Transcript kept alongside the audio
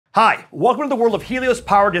Hi, welcome to the world of Helios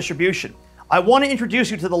power distribution. I want to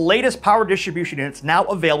introduce you to the latest power distribution units now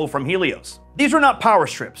available from Helios. These are not power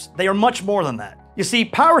strips, they are much more than that. You see,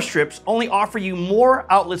 power strips only offer you more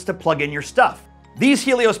outlets to plug in your stuff. These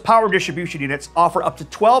Helios power distribution units offer up to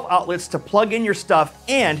 12 outlets to plug in your stuff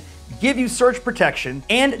and give you surge protection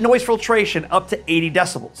and noise filtration up to 80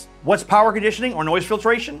 decibels. What's power conditioning or noise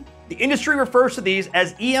filtration? The industry refers to these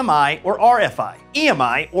as EMI or RFI.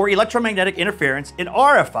 EMI, or electromagnetic interference, and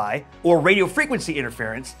RFI, or radio frequency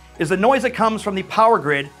interference, is the noise that comes from the power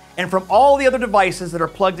grid and from all the other devices that are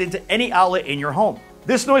plugged into any outlet in your home.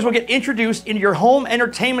 This noise will get introduced into your home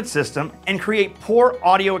entertainment system and create poor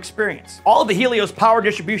audio experience. All of the Helios power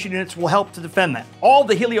distribution units will help to defend that. All of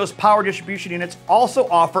the Helios power distribution units also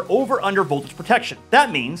offer over-under voltage protection.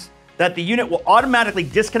 That means that the unit will automatically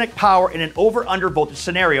disconnect power in an over-under voltage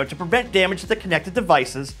scenario to prevent damage to the connected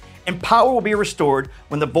devices, and power will be restored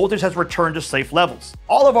when the voltage has returned to safe levels.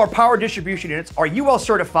 All of our power distribution units are UL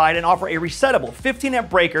certified and offer a resettable 15 amp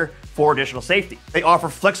breaker for additional safety. They offer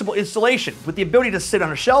flexible installation with the ability to sit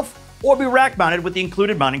on a shelf or be rack mounted with the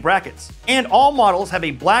included mounting brackets. And all models have a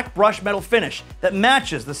black brushed metal finish that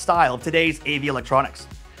matches the style of today's AV electronics.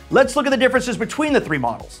 Let's look at the differences between the three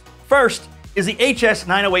models. First is the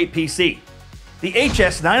HS908PC. The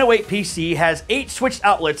HS908PC has 8 switched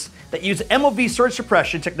outlets that use MOV surge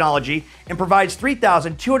suppression technology and provides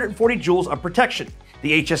 3,240 joules of protection.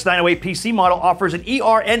 The HS908PC model offers an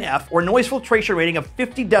ERNF, or noise filtration rating, of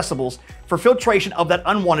 50 decibels for filtration of that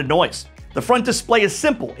unwanted noise. The front display is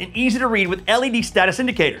simple and easy to read with LED status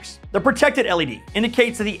indicators. The protected LED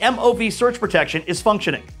indicates that the MOV surge protection is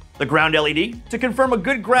functioning. The ground LED to confirm a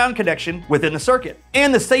good ground connection within the circuit.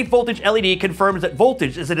 And the safe voltage LED confirms that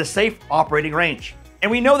voltage is at a safe operating range.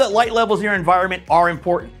 And we know that light levels in your environment are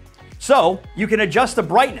important. So you can adjust the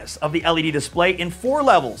brightness of the LED display in 4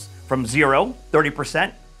 levels from 0,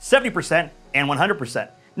 30%, 70%, and 100%.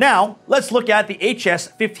 Now let's look at the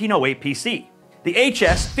HS1508PC. The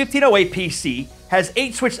HS1508PC has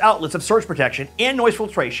 8 switched outlets of surge protection and noise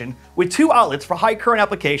filtration, with 2 outlets for high current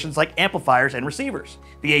applications like amplifiers and receivers.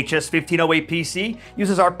 The HS1508PC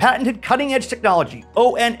uses our patented cutting-edge technology,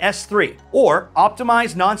 ONS3, or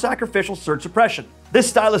Optimized Non-Sacrificial Surge Suppression. This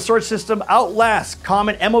stylus surge system outlasts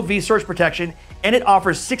common MOV surge protection, and it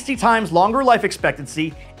offers 60 times longer life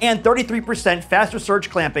expectancy and 33% faster surge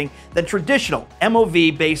clamping than traditional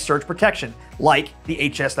MOV-based surge protection, like the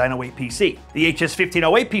HS908PC. The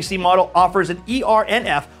HS1508PC model offers an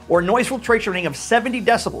ERNF, or noise filtration rating, of 70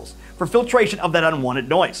 decibels for filtration of that unwanted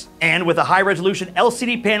noise. And with a high-resolution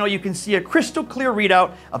LCD panel, you can see a crystal clear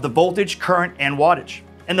readout of the voltage, current, and wattage.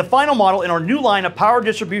 And the final model in our new line of power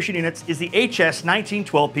distribution units is the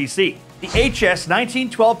HS1912PC. The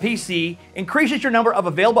HS1912PC increases your number of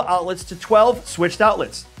available outlets to 12 switched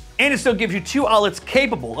outlets, and it still gives you 2 outlets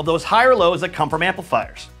capable of those higher lows that come from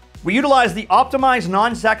amplifiers. We utilize the Optimized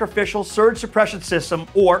Non-Sacrificial Surge Suppression System,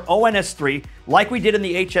 or ONS3, like we did in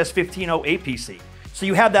the HS1508PC. So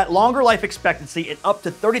you have that longer life expectancy and up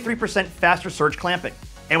to 33% faster surge clamping.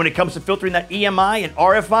 And when it comes to filtering that EMI and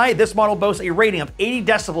RFI, this model boasts a rating of 80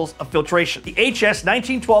 decibels of filtration. The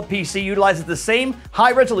HS1912PC utilizes the same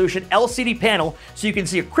high-resolution LCD panel, so you can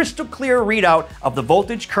see a crystal clear readout of the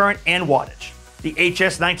voltage, current, and wattage. The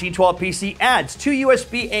HS1912PC adds 2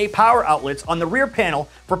 USB-A power outlets on the rear panel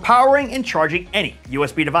for powering and charging any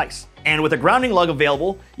USB device. And with a grounding lug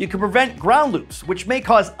available, you can prevent ground loops, which may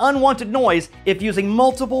cause unwanted noise if using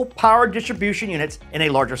multiple power distribution units in a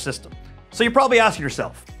larger system. So you're probably asking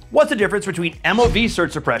yourself, what's the difference between MOV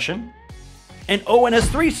surge suppression and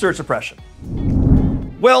ONS3 surge suppression?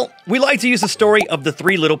 Well, we like to use the story of the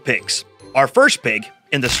 3 little pigs. Our first pig,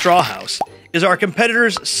 in the straw house, is our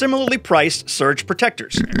competitor's similarly priced surge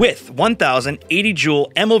protectors with 1080 joule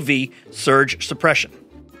MOV surge suppression.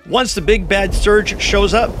 Once the big bad surge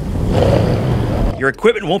shows up, your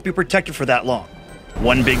equipment won't be protected for that long.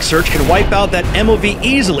 One big surge can wipe out that MOV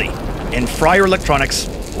easily and fry your electronics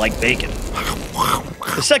like bacon.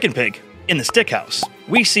 The second pig, in the stick house,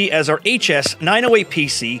 we see as our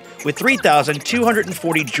HS908PC with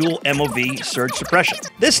 3,240 joule MOV surge suppression.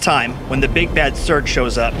 This time, when the big bad surge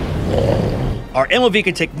shows up, our MOV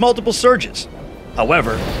can take multiple surges.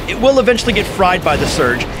 However, it will eventually get fried by the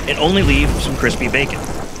surge and only leave some crispy bacon.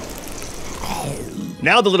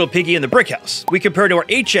 Now the little piggy in the brick house, we compare to our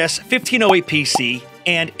HS1508PC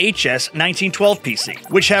and HS1912PC,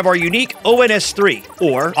 which have our unique ONS3,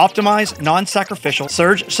 or Optimized Non-Sacrificial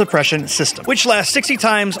Surge Suppression System, which lasts 60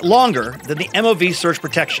 times longer than the MOV surge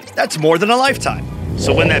protection. That's more than a lifetime.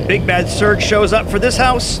 So when that big bad surge shows up for this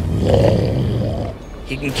house,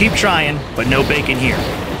 he can keep trying, but no bacon here.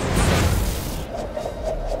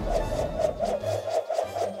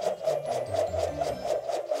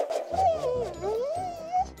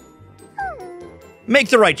 Make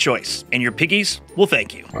the right choice, and your piggies will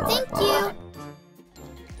thank you. Thank you.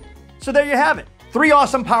 So there you have it. 3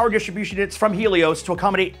 awesome power distribution units from Helios to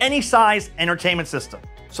accommodate any size entertainment system.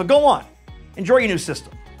 So go on, enjoy your new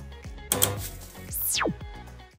system.